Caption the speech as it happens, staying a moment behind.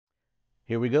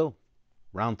Here we go.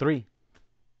 Round 3.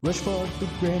 Rush fought the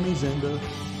Grammys and the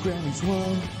Grammys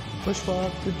won. Rush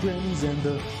fought the Grammys and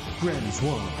the Grammys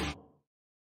won.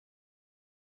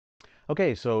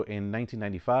 Okay, so in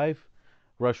 1995,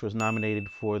 Rush was nominated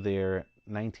for their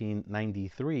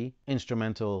 1993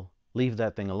 instrumental Leave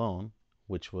That Thing Alone,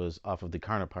 which was off of the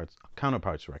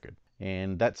Counterparts record.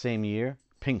 And that same year,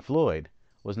 Pink Floyd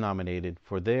was nominated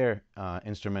for their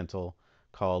instrumental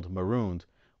called Marooned,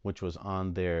 which was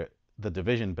on their The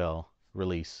Division Bell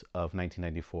release of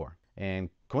 1994. And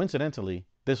coincidentally,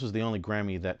 this was the only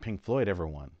Grammy that Pink Floyd ever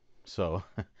won. So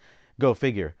go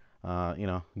figure.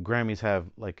 Grammys have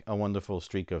like a wonderful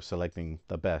streak of selecting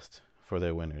the best for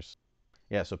their winners.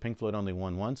 Yeah, so Pink Floyd only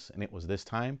won once, and it was this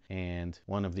time, and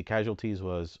one of the casualties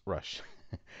was Rush.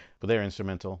 But their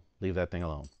instrumental, Leave That Thing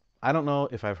Alone. I don't know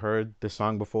if I've heard this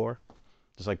song before.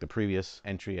 Just like the previous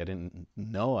entry, I didn't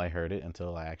know I heard it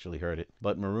until I actually heard it.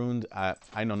 But Marooned,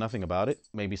 I know nothing about it.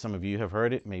 Maybe some of you have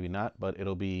heard it, maybe not, but I'm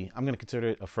going to consider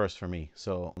it a first for me.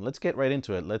 So let's get right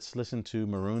into it. Let's listen to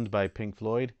Marooned by Pink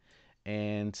Floyd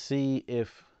and see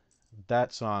if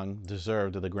that song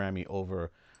deserved the Grammy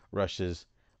over Rush's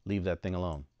Leave That Thing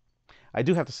Alone. I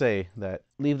do have to say that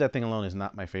Leave That Thing Alone is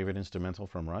not my favorite instrumental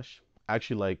from Rush. I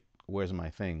actually like Where's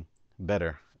My Thing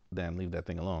better than Leave That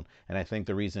Thing Alone. And I think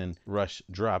the reason Rush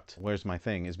dropped Where's My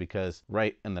Thing is because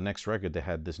right in the next record they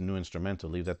had this new instrumental,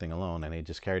 Leave That Thing Alone, and they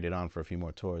just carried it on for a few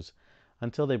more tours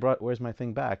until they brought Where's My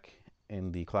Thing back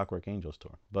in the Clockwork Angels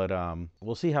tour. But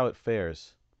we'll see how it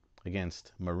fares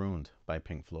against Marooned by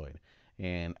Pink Floyd.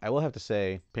 And I will have to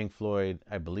say, Pink Floyd,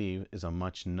 I believe, is a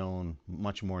much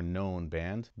more known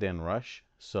band than Rush.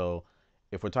 So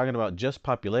if we're talking about just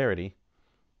popularity,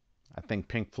 I think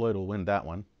Pink Floyd will win that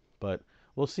one. But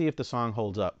we'll see if the song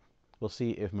holds up. We'll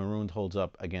see if Marooned holds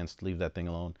up against Leave That Thing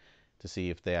Alone to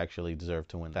see if they actually deserve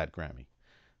to win that Grammy.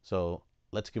 So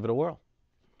let's give it a whirl.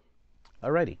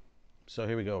 Alrighty. So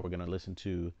here we go. We're going to listen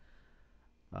to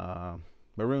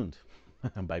Marooned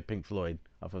by Pink Floyd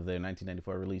off of their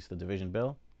 1994 release, The Division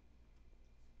Bell.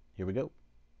 Here we go.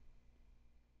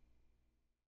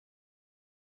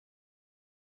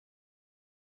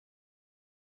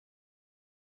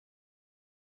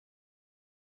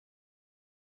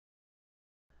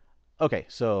 Okay,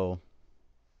 so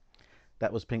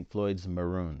that was Pink Floyd's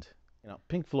Marooned.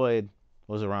 Pink Floyd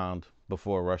was around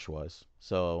before Rush was.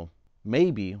 So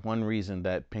maybe one reason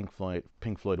that Pink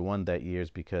Floyd won that year is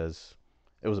because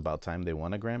it was about time they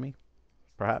won a Grammy,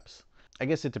 perhaps. I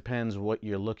guess it depends what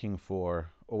you're looking for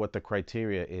or what the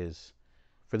criteria is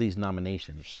for these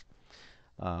nominations.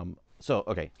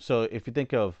 So if you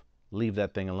think of Leave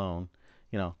That Thing Alone,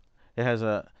 it has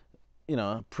a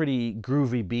pretty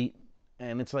groovy beat,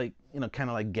 and it's like,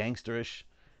 kind of like gangsterish,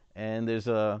 and there's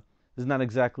not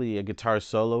exactly a guitar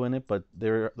solo in it, but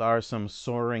there are some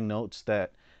soaring notes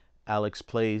that Alex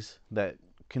plays that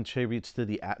contributes to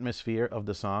the atmosphere of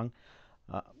the song.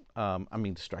 I'm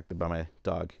being distracted by my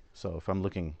dog, so if I'm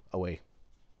looking away,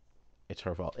 it's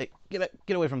her fault. Hey, get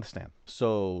away from the stand.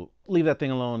 So Leave That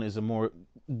Thing Alone is a more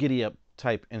giddy up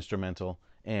type instrumental,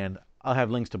 and I'll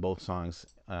have links to both songs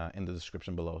in the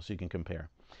description below so you can compare.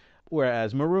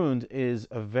 Whereas Marooned is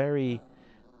a very,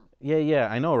 yeah,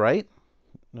 I know, right?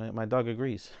 My dog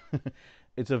agrees.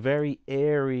 It's a very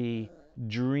airy,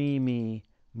 dreamy,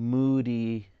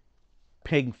 moody,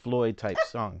 Pink Floyd type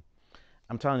song.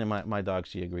 I'm telling you, my dog,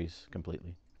 she agrees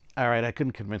completely. All right, I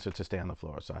couldn't convince her to stay on the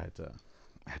floor, so I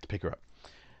had to pick her up.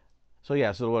 So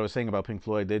yeah, so what I was saying about Pink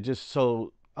Floyd,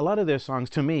 a lot of their songs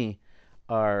to me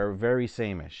are very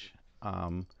same-ish.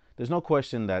 There's no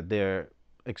question that they're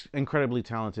incredibly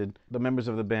talented. The members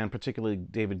of the band, particularly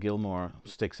David Gilmour,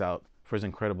 sticks out for his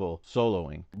incredible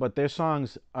soloing. But their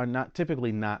songs are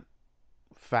typically not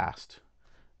fast.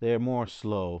 They're more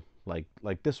slow, like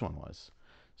this one was.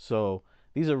 So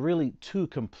these are really two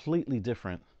completely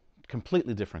different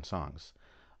songs.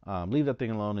 Leave That Thing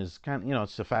Alone is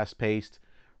it's a fast-paced,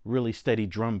 really steady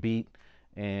drum beat,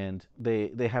 and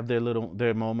they have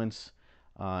their moments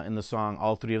in the song.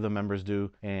 All three of the members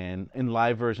do, and in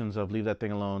live versions of Leave That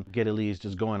Thing Alone, Geddy Lee is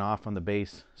just going off on the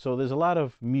bass. So there's a lot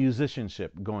of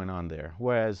musicianship going on there.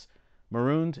 Whereas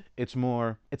Marooned, it's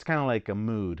kind of like a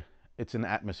mood. It's an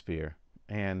atmosphere.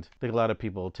 And I think a lot of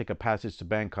people take a passage to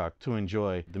Bangkok to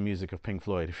enjoy the music of Pink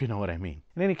Floyd, if you know what I mean.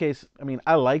 In any case,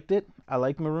 I liked it. I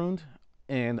liked Marooned.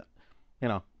 And,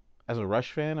 as a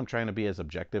Rush fan, I'm trying to be as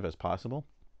objective as possible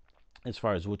as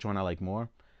far as which one I like more.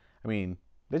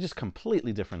 They're just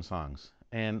completely different songs.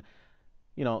 And,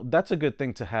 that's a good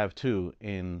thing to have, too,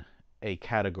 in a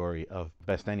category of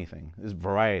Best Anything, is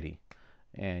variety.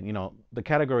 And, the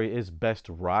category is Best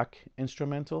Rock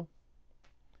Instrumental.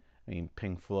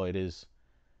 Pink Floyd is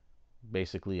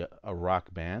basically a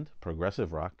rock band,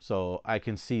 progressive rock. So I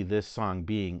can see this song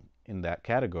being in that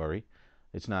category.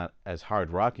 It's not as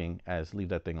hard rocking as Leave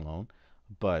That Thing Alone,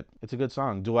 but it's a good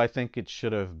song. Do I think it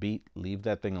should have beat Leave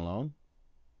That Thing Alone?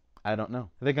 I don't know.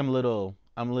 I think I'm a little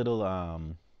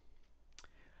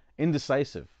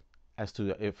indecisive as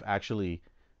to if actually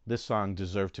this song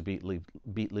deserved to leave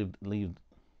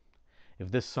if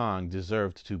this song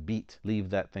deserved to beat Leave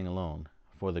That Thing Alone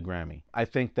for the Grammy. I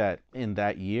think that in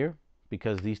that year,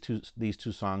 because these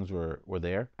two songs were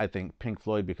there, I think Pink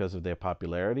Floyd, because of their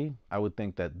popularity, I would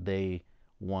think that they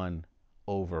won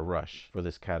over Rush for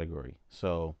this category.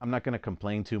 So I'm not going to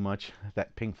complain too much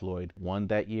that Pink Floyd won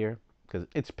that year, because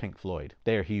it's Pink Floyd.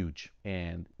 They're huge,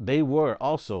 and they were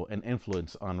also an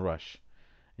influence on Rush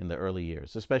in the early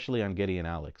years, especially on Geddy and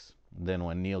Alex. Then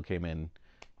when Neil came in,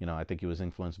 I think he was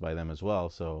influenced by them as well.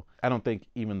 So I don't think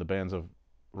even the bands of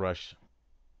Rush,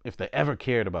 if they ever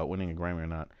cared about winning a Grammy or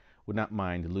not, would not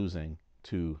mind losing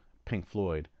to Pink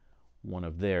Floyd, one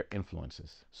of their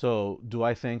influences. So do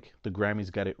I think the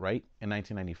Grammys got it right in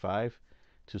 1995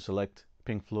 to select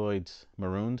Pink Floyd's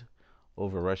Marooned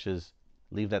over Rush's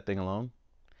Leave That Thing Alone?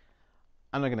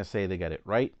 I'm not going to say they got it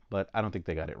right, but I don't think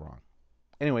they got it wrong.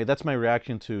 Anyway, that's my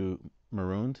reaction to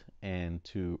Marooned and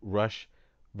to Rush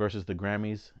versus the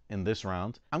Grammys in this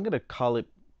round. I'm going to call it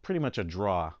pretty much a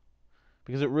draw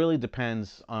because it really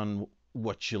depends on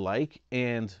what you like,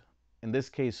 and in this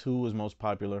case, who was most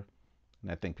popular.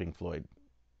 And I think Pink Floyd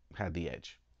had the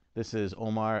edge. This is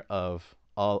Omar of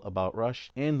All About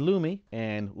Rush and Lumi,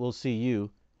 and we'll see you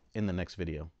in the next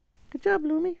video. Good job,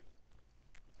 Lumi.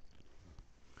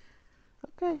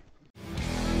 Okay.